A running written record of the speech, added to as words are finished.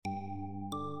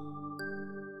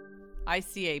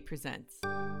ICA presents.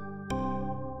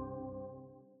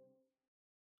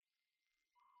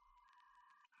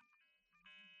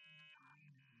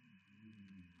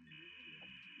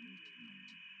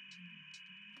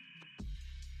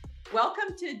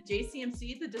 Welcome to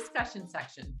JCMC, the discussion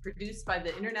section, produced by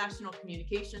the International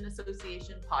Communication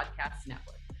Association Podcast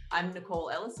Network. I'm Nicole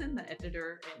Ellison, the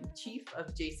editor-in-chief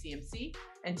of JCMC,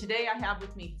 and today I have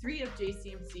with me three of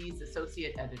JCMC's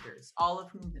associate editors, all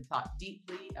of whom have thought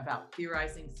deeply about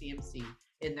theorizing CMC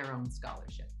in their own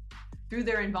scholarship. Through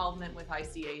their involvement with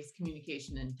ICA's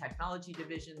Communication and Technology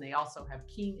Division, they also have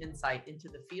keen insight into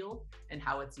the field and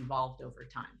how it's evolved over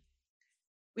time.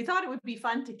 We thought it would be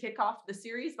fun to kick off the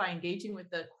series by engaging with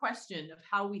the question of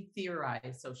how we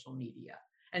theorize social media.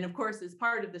 And of course, as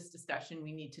part of this discussion,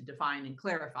 we need to define and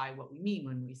clarify what we mean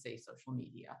when we say social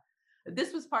media.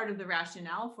 This was part of the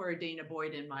rationale for Dana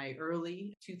Boyd in my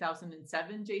early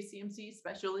 2007 JCMC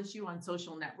special issue on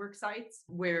social network sites,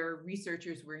 where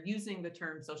researchers were using the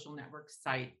term social network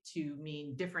site to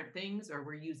mean different things, or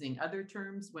were using other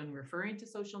terms when referring to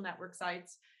social network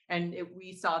sites. And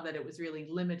we saw that it was really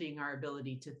limiting our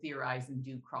ability to theorize and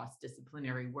do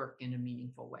cross-disciplinary work in a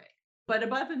meaningful way. But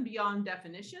above and beyond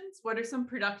definitions, what are some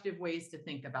productive ways to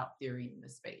think about theory in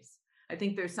this space? I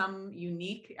think there's some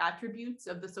unique attributes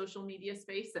of the social media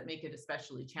space that make it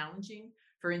especially challenging.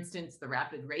 For instance, the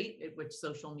rapid rate at which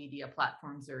social media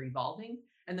platforms are evolving,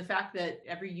 and the fact that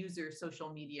every user's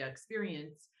social media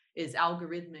experience is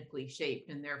algorithmically shaped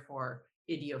and therefore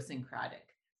idiosyncratic,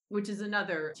 which is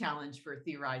another challenge for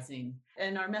theorizing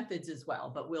and our methods as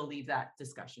well, but we'll leave that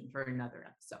discussion for another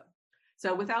episode.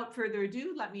 So without further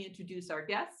ado, let me introduce our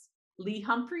guests. Lee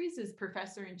Humphreys is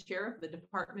professor and chair of the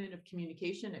Department of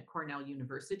Communication at Cornell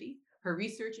University. Her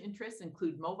research interests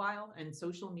include mobile and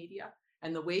social media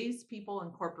and the ways people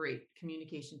incorporate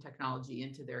communication technology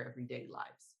into their everyday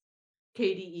lives.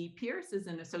 Katie E. Pierce is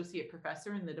an associate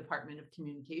professor in the Department of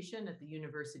Communication at the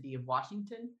University of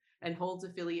Washington and holds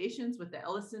affiliations with the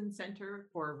Ellison Center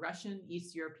for Russian,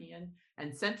 East European,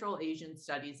 and Central Asian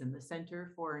Studies and the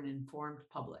Center for an Informed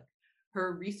Public.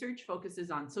 Her research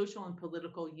focuses on social and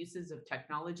political uses of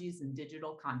technologies and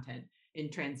digital content in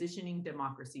transitioning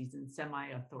democracies and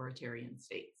semi-authoritarian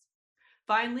states.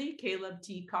 Finally, Caleb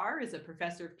T. Carr is a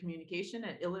professor of communication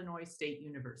at Illinois State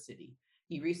University.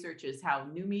 He researches how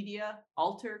new media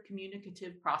alter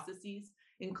communicative processes,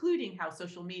 including how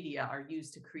social media are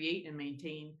used to create and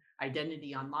maintain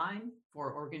identity online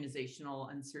for organizational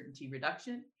uncertainty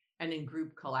reduction and in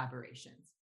group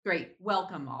collaborations. Great,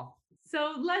 welcome all.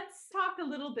 So let's talk a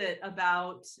little bit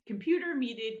about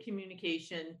computer-mediated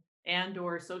communication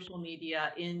and/or social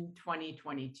media in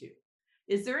 2022.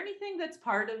 Is there anything that's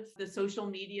part of the social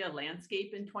media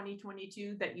landscape in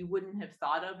 2022 that you wouldn't have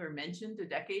thought of or mentioned a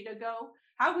decade ago?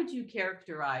 How would you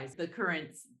characterize the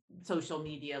current social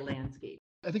media landscape?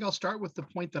 I think I'll start with the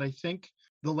point that I think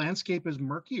the landscape is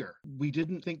murkier. We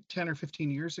didn't think 10 or 15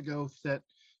 years ago that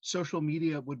social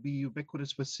media would be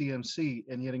ubiquitous with CMC,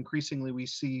 and yet increasingly we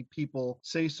see people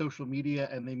say social media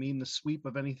and they mean the sweep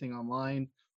of anything online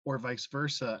or vice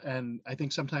versa. And I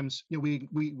think sometimes we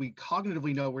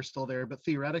cognitively know we're still there, but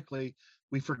theoretically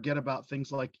we forget about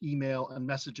things like email and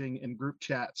messaging and group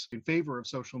chats in favor of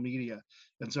social media.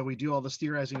 And so we do all this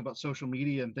theorizing about social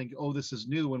media and think, oh, this is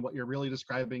new, and what you're really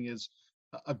describing is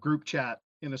a group chat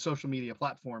in a social media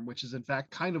platform, which is in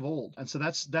fact kind of old. And so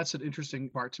that's an interesting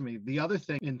part to me. The other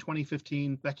thing, in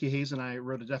 2015, Becky Hayes and I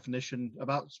wrote a definition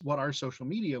about what are social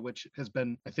media, which has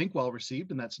been, I think, well received,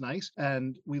 and that's nice.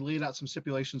 And we laid out some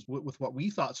stipulations with what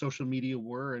we thought social media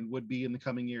were and would be in the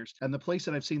coming years. And the place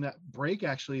that I've seen that break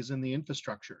actually is in the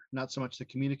infrastructure, not so much the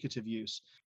communicative use.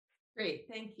 Great,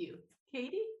 thank you.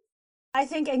 Katie? I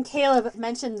think, and Caleb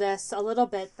mentioned this a little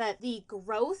bit, that the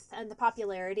growth and the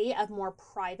popularity of more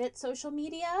private social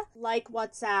media, like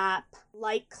WhatsApp,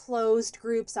 like closed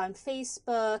groups on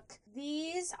Facebook,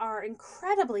 these are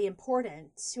incredibly important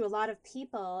to a lot of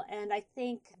people. And I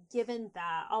think given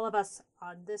that all of us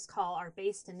on this call are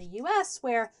based in the US,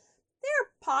 where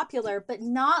they're popular, but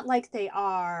not like they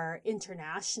are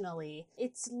internationally,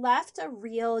 it's left a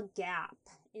real gap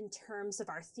in terms of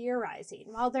our theorizing.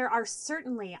 While there are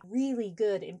certainly really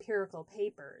good empirical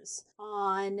papers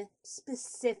on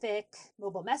specific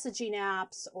mobile messaging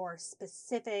apps or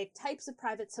specific types of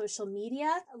private social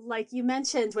media, like you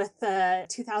mentioned with the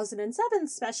 2007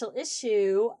 special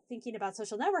issue, thinking about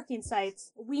social networking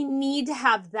sites, we need to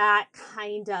have that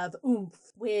kind of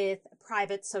oomph with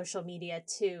private social media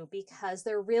too, because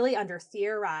they're really under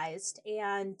theorized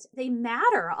and they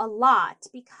matter a lot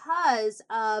because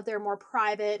of their more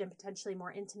private and potentially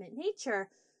more intimate nature.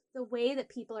 The way that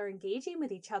people are engaging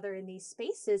with each other in these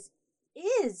spaces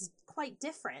is quite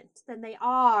different than they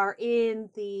are in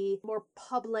the more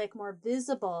public, more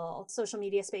visible social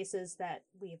media spaces that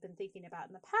we have been thinking about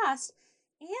in the past.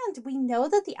 And we know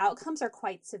that the outcomes are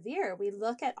quite severe. We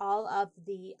look at all of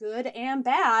the good and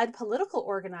bad political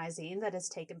organizing that has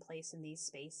taken place in these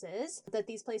spaces, that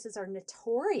these places are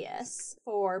notorious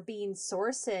for being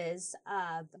sources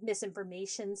of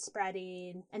misinformation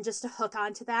spreading. And just to hook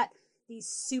onto that, these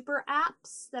super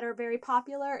apps that are very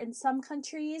popular in some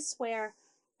countries where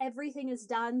everything is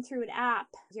done through an app,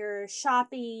 your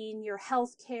shopping, your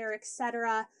healthcare,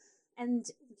 etc. And,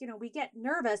 we get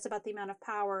nervous about the amount of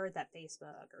power that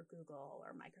Facebook or Google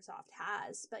or Microsoft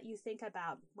has. But you think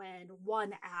about when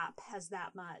one app has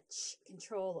that much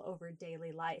control over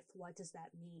daily life, what does that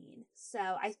mean? So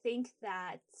I think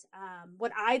that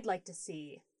what I'd like to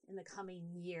see in the coming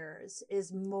years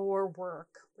is more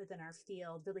work within our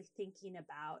field, really thinking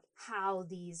about how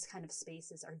these kind of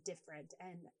spaces are different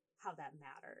and how that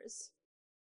matters.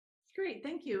 Great,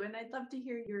 thank you. And I'd love to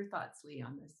hear your thoughts, Lee,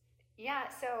 on this. Yeah,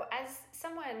 so as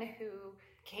someone who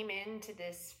came into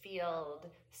this field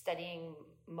studying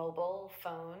mobile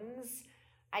phones,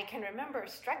 I can remember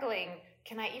struggling.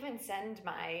 Can I even send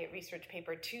my research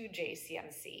paper to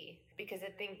JCMC? Because I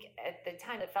think at the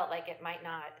time it felt like it might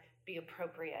not be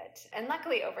appropriate. And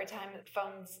luckily over time,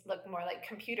 phones look more like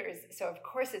computers, so of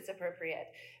course it's appropriate.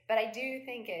 But I do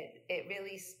think it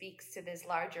really speaks to this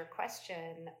larger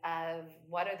question of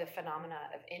what are the phenomena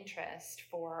of interest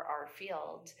for our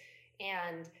field.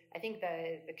 And I think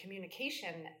the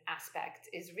communication aspect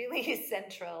is really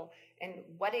central, and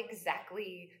what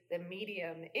exactly the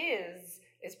medium is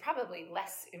probably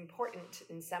less important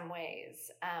in some ways.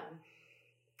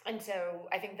 And so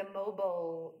I think the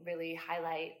mobile really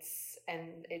highlights,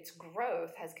 and its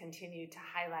growth has continued to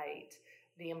highlight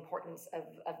the importance of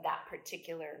that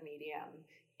particular medium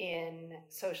in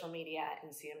social media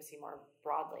and CMC more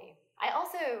broadly. I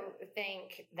also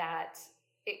think that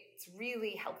it's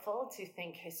really helpful to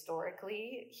think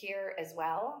historically here as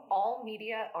well. All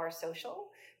media are social,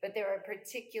 but there are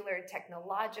particular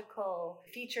technological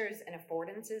features and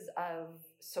affordances of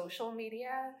social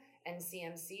media and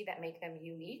CMC that make them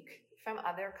unique from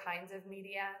other kinds of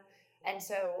media. And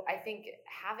so I think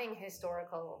having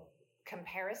historical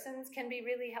comparisons can be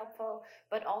really helpful,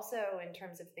 but also in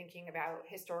terms of thinking about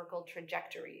historical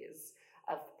trajectories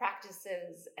of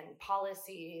practices and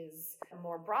policies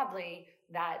more broadly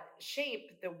that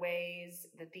shape the ways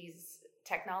that these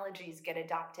technologies get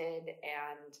adopted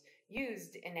and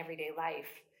used in everyday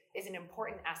life is an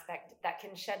important aspect that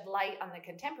can shed light on the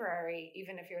contemporary,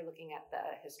 even if you're looking at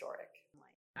the historic.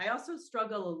 I also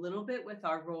struggle a little bit with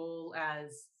our role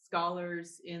as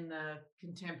scholars in the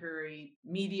contemporary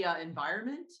media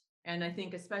environment. And I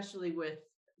think especially with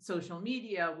social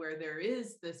media, where there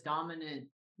is this dominant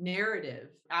narrative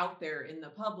out there in the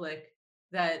public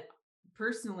that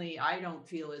personally I don't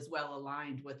feel is well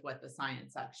aligned with what the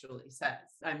science actually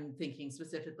says. I'm thinking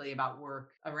specifically about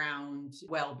work around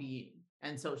well-being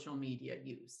and social media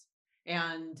use.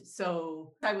 And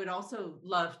so I would also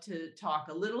love to talk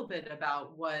a little bit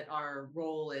about what our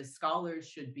role as scholars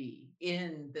should be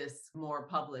in this more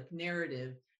public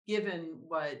narrative, given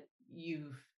what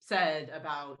you've said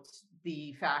about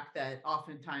the fact that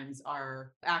oftentimes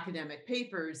our academic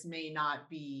papers may not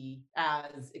be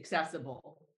as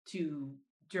accessible to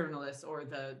journalists or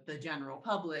the general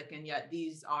public, and yet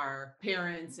these are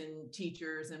parents and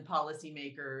teachers and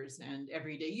policymakers and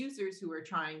everyday users who are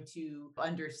trying to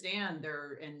understand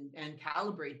their and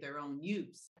calibrate their own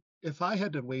use. If I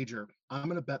had to wager, I'm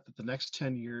going to bet that the next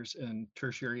 10 years in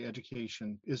tertiary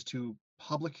education is to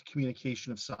public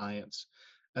communication of science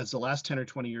as the last 10 or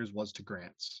 20 years was to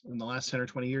grants. In the last 10 or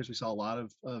 20 years, we saw a lot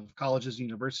of colleges and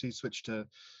universities switch to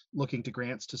looking to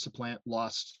grants to supplant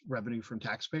lost revenue from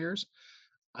taxpayers.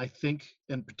 I think,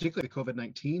 and particularly the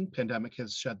COVID-19 pandemic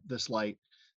has shed this light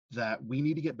that we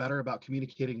need to get better about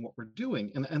communicating what we're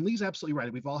doing. And Lee's absolutely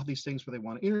right. We've all had these things where they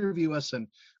want to interview us, and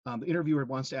the interviewer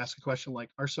wants to ask a question like,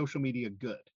 are social media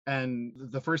good? And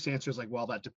the first answer is like, well,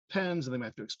 that depends. And then we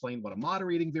have to explain what a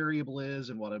moderating variable is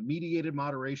and what a mediated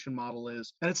moderation model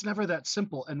is. And it's never that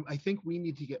simple. And I think we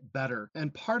need to get better.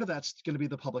 And part of that's going to be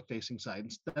the public facing side.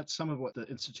 And that's some of what the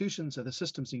institutions and the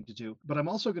systems need to do. But I'm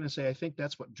also going to say, I think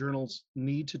that's what journals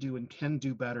need to do and can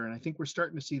do better. And I think we're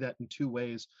starting to see that in two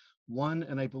ways. One,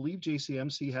 and I believe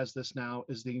JCMC has this now,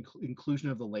 is the inclusion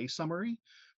of the lay summary,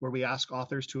 where we ask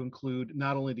authors to include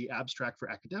not only the abstract for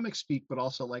academic speak, but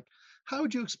also like, how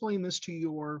would you explain this to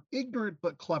your ignorant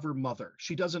but clever mother?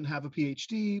 She doesn't have a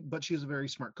PhD, but she's a very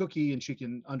smart cookie and she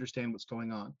can understand what's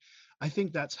going on. I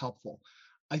think that's helpful.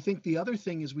 I think the other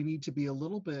thing is we need to be a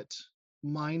little bit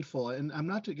mindful, and I'm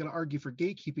not going to argue for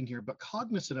gatekeeping here, but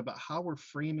cognizant about how we're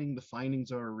framing the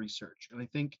findings of our research. And I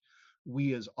think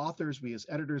we as authors, we as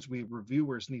editors, we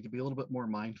reviewers need to be a little bit more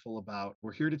mindful about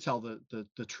we're here to tell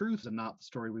the truth and not the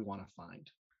story we want to find.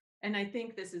 And I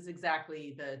think this is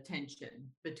exactly the tension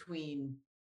between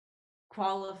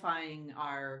qualifying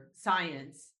our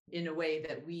science in a way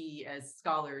that we as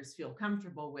scholars feel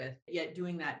comfortable with, yet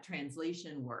doing that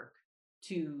translation work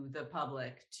to the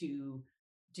public to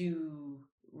do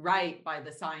right by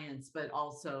the science, but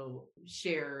also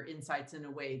share insights in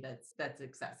a way that's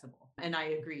accessible. And I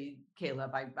agree,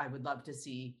 Caleb, I would love to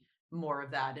see more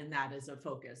of that, and that is a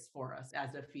focus for us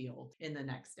as a field in the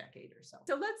next decade or so.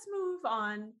 So let's move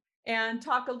on and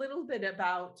talk a little bit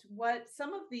about what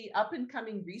some of the up and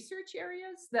coming research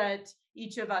areas that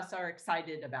each of us are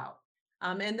excited about.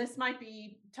 And this might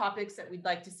be topics that we'd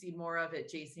like to see more of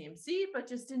at JCMC, but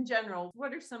just in general,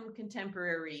 what are some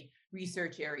contemporary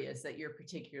research areas that you're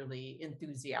particularly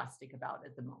enthusiastic about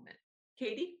at the moment?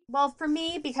 Katie? Well, for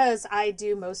me, because I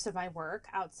do most of my work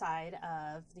outside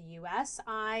of the US,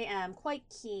 I am quite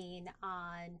keen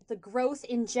on the growth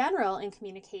in general in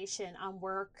communication on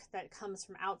work that comes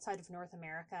from outside of North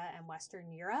America and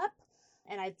Western Europe.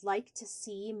 And I'd like to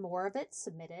see more of it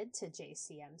submitted to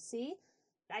JCMC.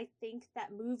 I think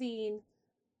that moving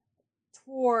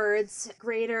towards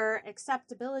greater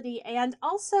acceptability and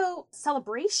also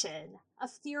celebration of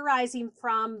theorizing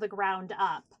from the ground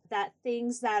up, that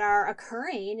things that are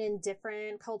occurring in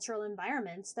different cultural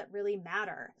environments that really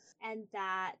matter, and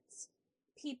that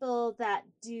people that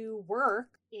do work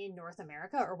in North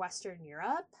America or Western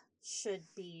Europe should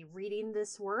be reading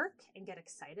this work and get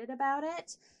excited about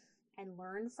it and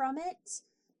learn from it.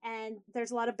 And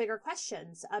there's a lot of bigger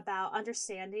questions about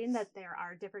understanding that there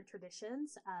are different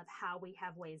traditions of how we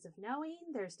have ways of knowing.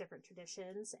 There's different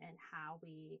traditions and how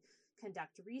we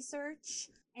conduct research.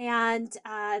 And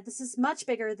this is much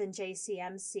bigger than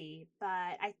JCMC, but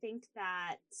I think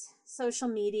that social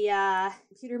media,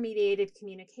 computer mediated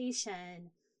communication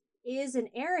is an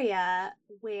area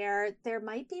where there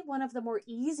might be one of the more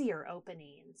easier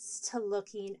openings to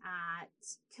looking at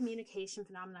communication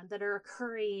phenomena that are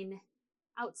occurring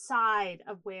outside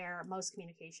of where most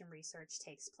communication research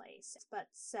takes place. But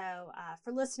so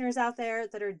for listeners out there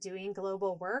that are doing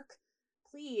global work,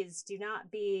 please do not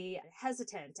be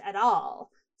hesitant at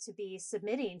all to be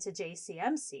submitting to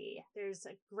JCMC. There's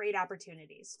great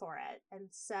opportunities for it. And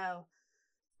so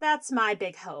that's my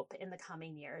big hope in the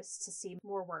coming years, to see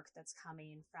more work that's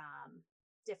coming from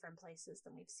different places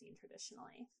than we've seen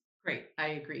traditionally. Great. I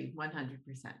agree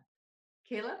 100%.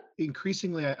 Kayla?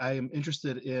 Increasingly, I am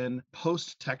interested in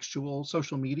post-textual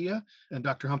social media. And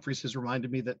Dr. Humphreys has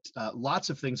reminded me that lots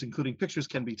of things, including pictures,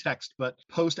 can be text, but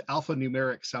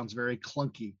post-alphanumeric sounds very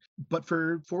clunky. But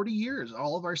for 40 years,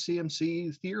 all of our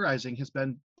CMC theorizing has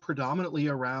been predominantly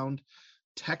around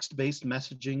text-based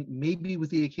messaging, maybe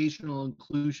with the occasional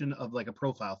inclusion of like a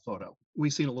profile photo.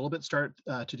 We've seen a little bit start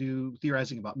to do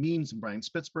theorizing about memes, and Brian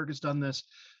Spitzberg has done this,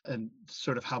 and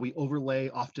sort of how we overlay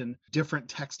often different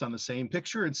text on the same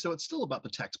picture. And so it's still about the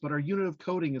text, but our unit of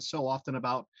coding is so often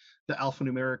about the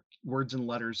alphanumeric words and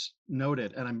letters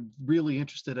noted. And I'm really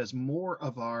interested, as more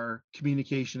of our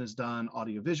communication is done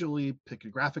audiovisually,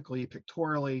 pictographically,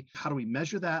 pictorially, how do we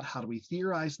measure that? How do we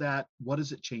theorize that? What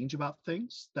does it change about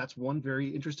things? That's one very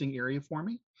interesting area for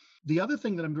me. The other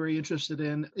thing that I'm very interested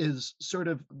in is sort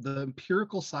of the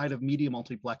empirical side of media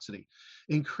multiplexity.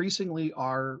 Increasingly,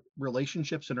 our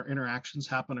relationships and our interactions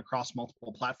happen across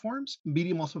multiple platforms.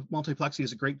 Media multiplexity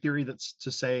is a great theory that's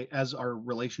to say, as our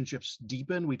relationships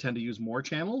deepen, we tend to use more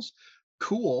channels.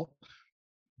 Cool.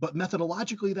 But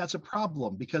methodologically, that's a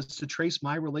problem, because to trace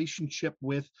my relationship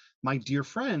with my dear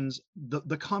friends,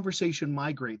 the conversation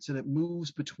migrates and it moves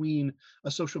between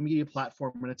a social media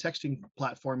platform and a texting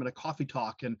platform and a coffee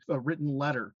talk and a written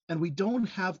letter. And we don't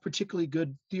have particularly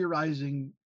good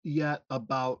theorizing yet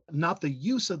about not the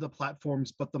use of the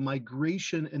platforms, but the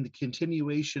migration and the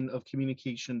continuation of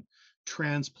communication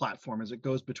trans-platform as it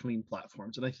goes between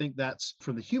platforms. And I think that's,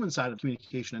 from the human side of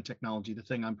communication and technology, the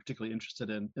thing I'm particularly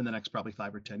interested in the next probably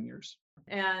 5 or 10 years.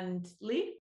 And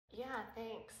Lee? Yeah,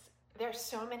 thanks. There's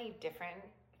so many different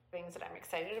things that I'm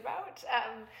excited about.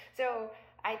 So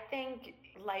I think,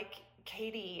 like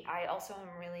Katie, I also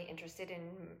am really interested in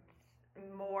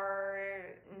more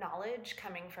knowledge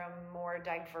coming from more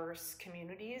diverse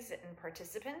communities and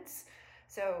participants.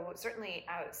 So certainly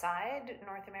outside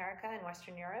North America and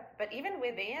Western Europe, but even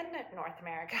within North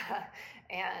America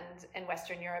and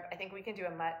Western Europe, I think we can do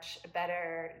a much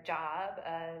better job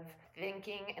of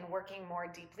thinking and working more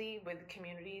deeply with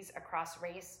communities across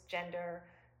race, gender,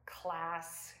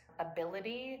 class,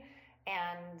 ability,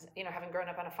 And, having grown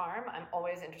up on a farm, I'm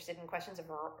always interested in questions of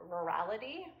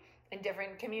rurality in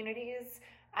different communities.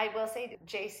 I will say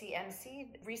JCMC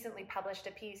recently published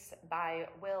a piece by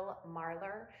Will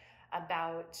Marler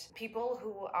about people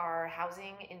who are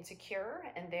housing insecure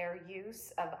and their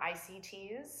use of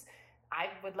ICTs. I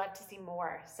would love to see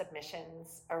more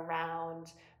submissions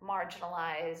around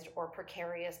marginalized or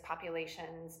precarious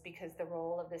populations, because the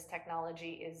role of this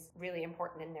technology is really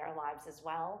important in their lives as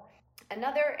well.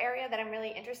 Another area that I'm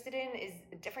really interested in is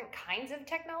different kinds of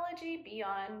technology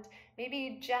beyond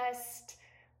maybe just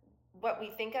what we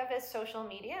think of as social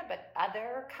media, but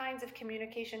other kinds of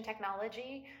communication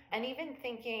technology, and even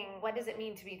thinking, what does it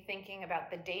mean to be thinking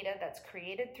about the data that's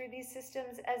created through these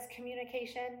systems as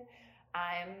communication?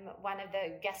 I'm one of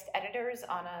the guest editors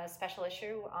on a special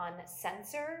issue on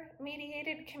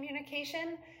sensor-mediated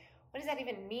communication. What does that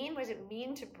even mean? What does it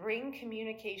mean to bring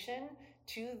communication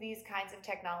to these kinds of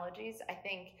technologies? I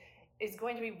think is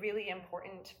going to be really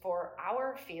important for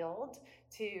our field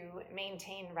to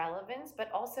maintain relevance, but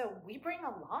also we bring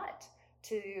a lot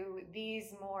to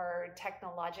these more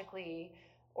technologically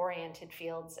oriented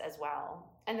fields as well.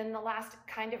 And then the last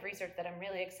kind of research that I'm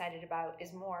really excited about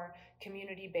is more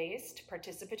community-based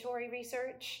participatory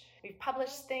research. We've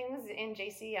published things in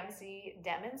JCMC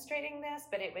demonstrating this,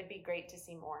 but it would be great to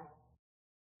see more.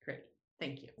 Great.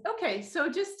 Thank you. Okay, so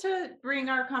just to bring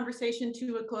our conversation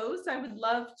to a close, I would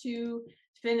love to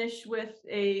finish with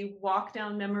a walk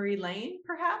down memory lane,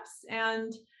 perhaps.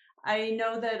 And I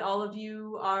know that all of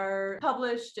you are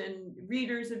published and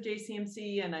readers of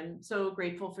JCMC, and I'm so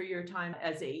grateful for your time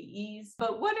as AEs.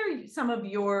 But what are some of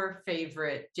your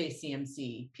favorite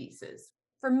JCMC pieces?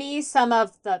 For me, some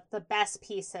of the best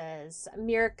pieces,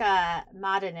 Mirka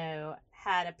Madanu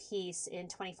had a piece in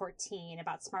 2014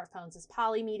 about smartphones as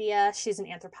polymedia. She's an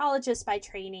anthropologist by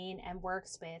training and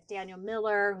works with Daniel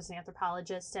Miller, who's an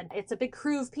anthropologist. And it's a big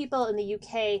crew of people in the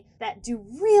UK that do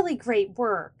really great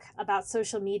work about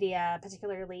social media,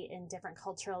 particularly in different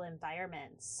cultural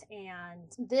environments.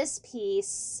 And this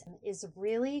piece is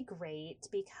really great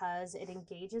because it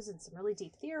engages in some really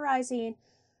deep theorizing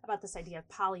about this idea of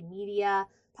polymedia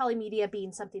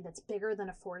being something that's bigger than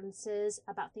affordances,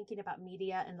 about thinking about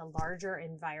media in the larger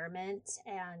environment.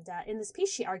 And in this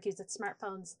piece, she argues that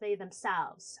smartphones, they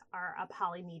themselves are a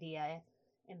polymedia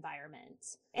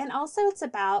environment. And also it's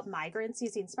about migrants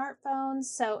using smartphones.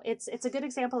 So it's a good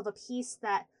example of a piece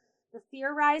that the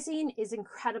theorizing is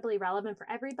incredibly relevant for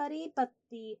everybody, but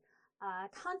the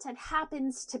content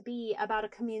happens to be about a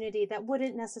community that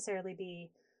wouldn't necessarily be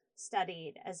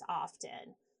studied as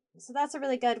often. So that's a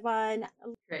really good one.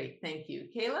 Great. Thank you.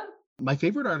 Caleb? My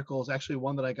favorite article is actually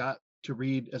one that I got to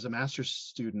read as a master's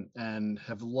student and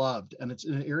have loved. And it's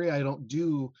in an area I don't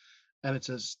do, and it's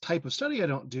a type of study I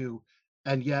don't do.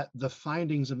 And yet the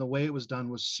findings and the way it was done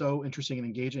was so interesting and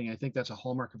engaging. I think that's a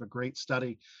hallmark of a great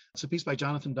study. It's a piece by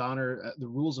Jonathan Donner, The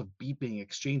Rules of Beeping,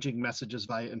 Exchanging Messages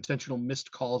via Intentional Missed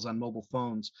Calls on Mobile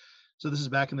Phones. So this is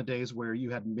back in the days where you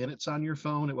had minutes on your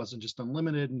phone. It wasn't just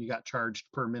unlimited and you got charged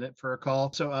per minute for a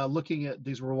call. So looking at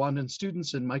these Rwandan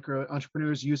students and micro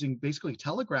entrepreneurs using basically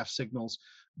telegraph signals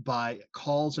by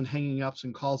calls and hanging ups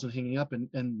and calls and hanging up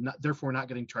and therefore not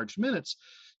getting charged minutes,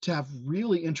 to have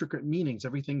really intricate meanings,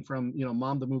 everything from,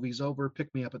 mom, the movie's over,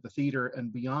 pick me up at the theater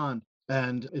and beyond.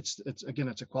 And it's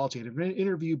a qualitative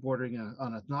interview bordering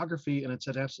on ethnography, and it's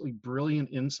an absolutely brilliant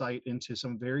insight into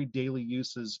some very daily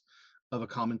uses of a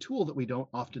common tool that we don't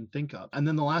often think of. And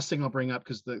then the last thing I'll bring up,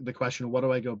 because the question of what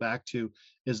do I go back to,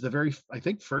 is the very, I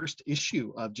think, first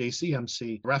issue of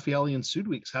JCMC, Raffaelli and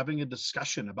Sudweeks having a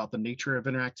discussion about the nature of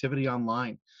interactivity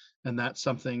online. And that's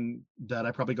something that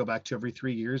I probably go back to every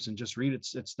 3 years and just read.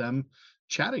 It's them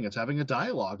chatting. It's having a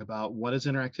dialogue about what is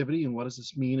interactivity and what does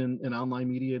this mean in online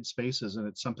mediated spaces. And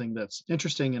it's something that's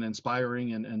interesting and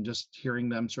inspiring, and just hearing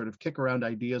them sort of kick around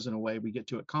ideas in a way we get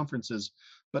to at conferences,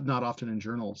 but not often in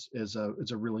journals, is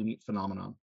a really neat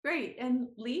phenomenon. Great. And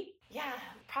Lee? Yeah,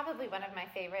 probably one of my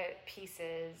favorite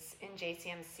pieces in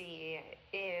JCMC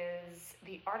is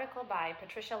the article by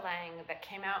Patricia Lang that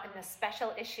came out in the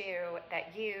special issue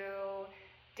that you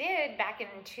did back in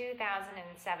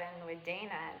 2007 with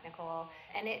Dana, Nicole.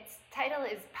 And its title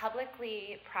is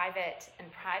Publicly Private and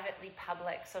Privately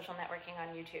Public Social Networking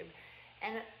on YouTube.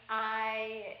 And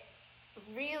I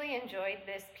really enjoyed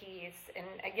this piece, and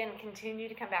again continue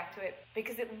to come back to it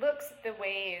because it looks at the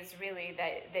ways really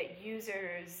that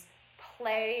users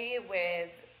play with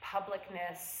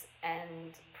publicness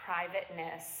and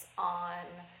privateness on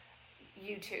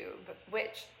YouTube,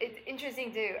 which it's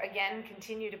interesting to, again,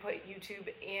 continue to put YouTube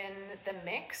in the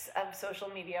mix of social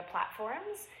media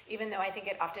platforms, even though I think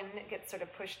it often gets sort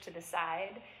of pushed to the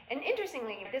side. And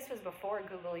interestingly, this was before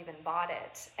Google even bought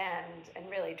it and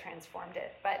really transformed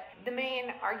it. But the main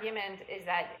argument is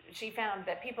that she found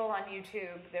that people on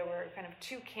YouTube, there were kind of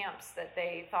two camps that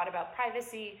they thought about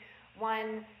privacy.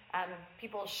 One,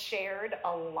 people shared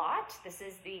a lot. This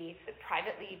is the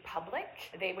privately public.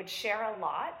 They would share a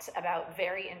lot about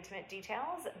very intimate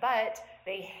details, but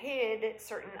they hid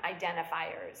certain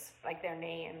identifiers like their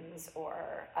names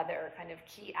or other kind of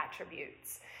key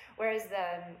attributes. Whereas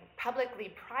the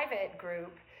publicly private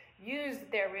group used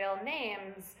their real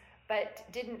names, but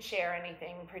didn't share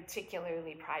anything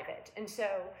particularly private. And so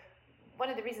one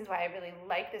of the reasons why I really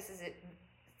like this is it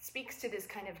speaks to this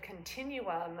kind of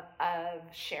continuum of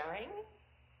sharing,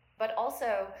 but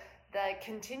also the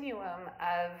continuum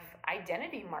of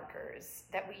identity markers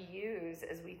that we use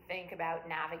as we think about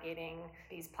navigating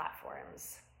these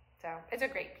platforms. So it's a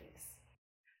great piece.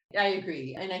 I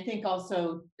agree. And I think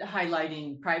also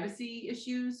highlighting privacy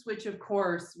issues, which of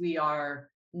course we are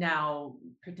now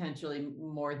potentially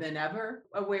more than ever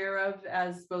aware of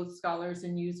as both scholars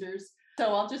and users.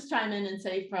 So I'll just chime in and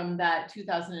say from that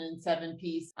 2007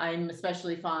 piece, I'm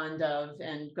especially fond of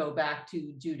and go back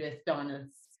to Judith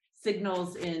Donna's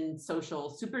Signals in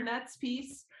Social Supernets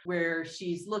piece, where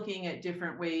she's looking at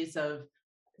different ways of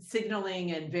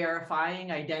signaling and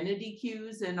verifying identity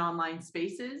cues in online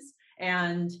spaces.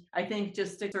 And I think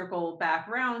just to circle back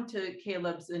around to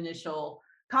Caleb's initial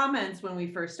comments when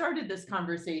we first started this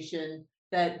conversation,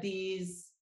 that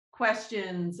these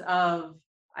questions of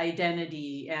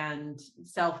identity and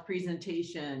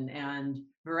self-presentation and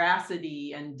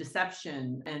veracity and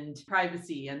deception and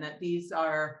privacy, and that these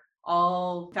are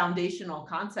all foundational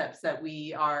concepts that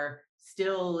we are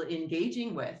still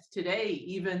engaging with today,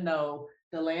 even though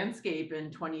the landscape in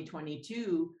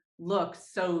 2022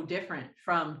 looks so different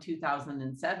from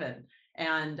 2007.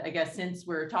 And I guess since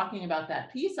we're talking about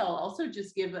that piece, I'll also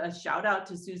just give a shout out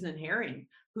to Susan Herring,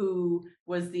 who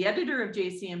was the editor of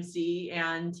JCMC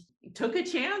and took a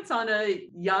chance on a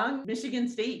young Michigan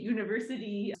State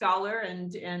University scholar.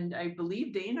 And I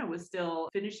believe Dana was still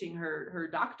finishing her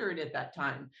doctorate at that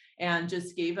time, and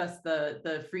just gave us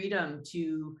the freedom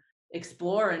to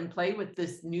explore and play with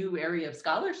this new area of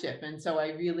scholarship. And so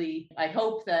I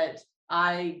hope that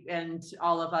I and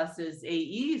all of us as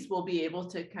AEs will be able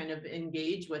to kind of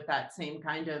engage with that same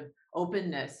kind of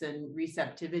openness and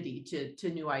receptivity to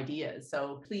new ideas.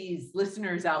 So please,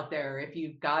 listeners out there, if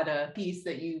you've got a piece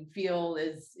that you feel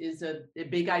is a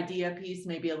big idea piece,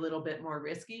 maybe a little bit more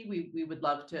risky, we would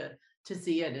love to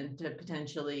see it and to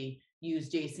potentially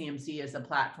use JCMC as a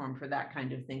platform for that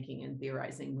kind of thinking and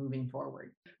theorizing moving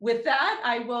forward. With that,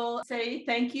 I will say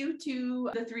thank you to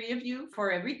the three of you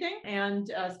for everything, and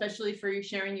especially for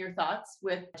sharing your thoughts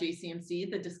with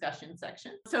JCMC, the discussion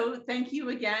section. So thank you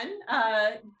again,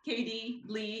 Katie,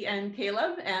 Lee, and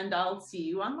Caleb, and I'll see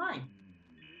you online.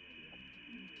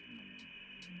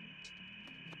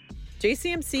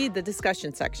 JCMC, the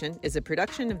discussion section, is a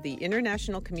production of the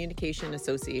International Communication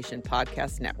Association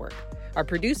Podcast Network. Our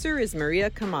producer is Maria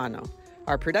Camano.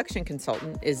 Our production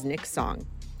consultant is Nick Song.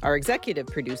 Our executive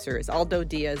producer is Aldo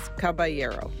Diaz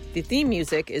Caballero. The theme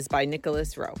music is by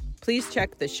Nicholas Rowe. Please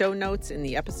check the show notes in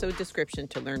the episode description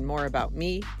to learn more about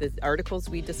me, the articles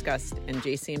we discussed, and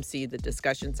JCMC, the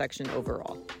discussion section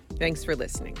overall. Thanks for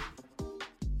listening.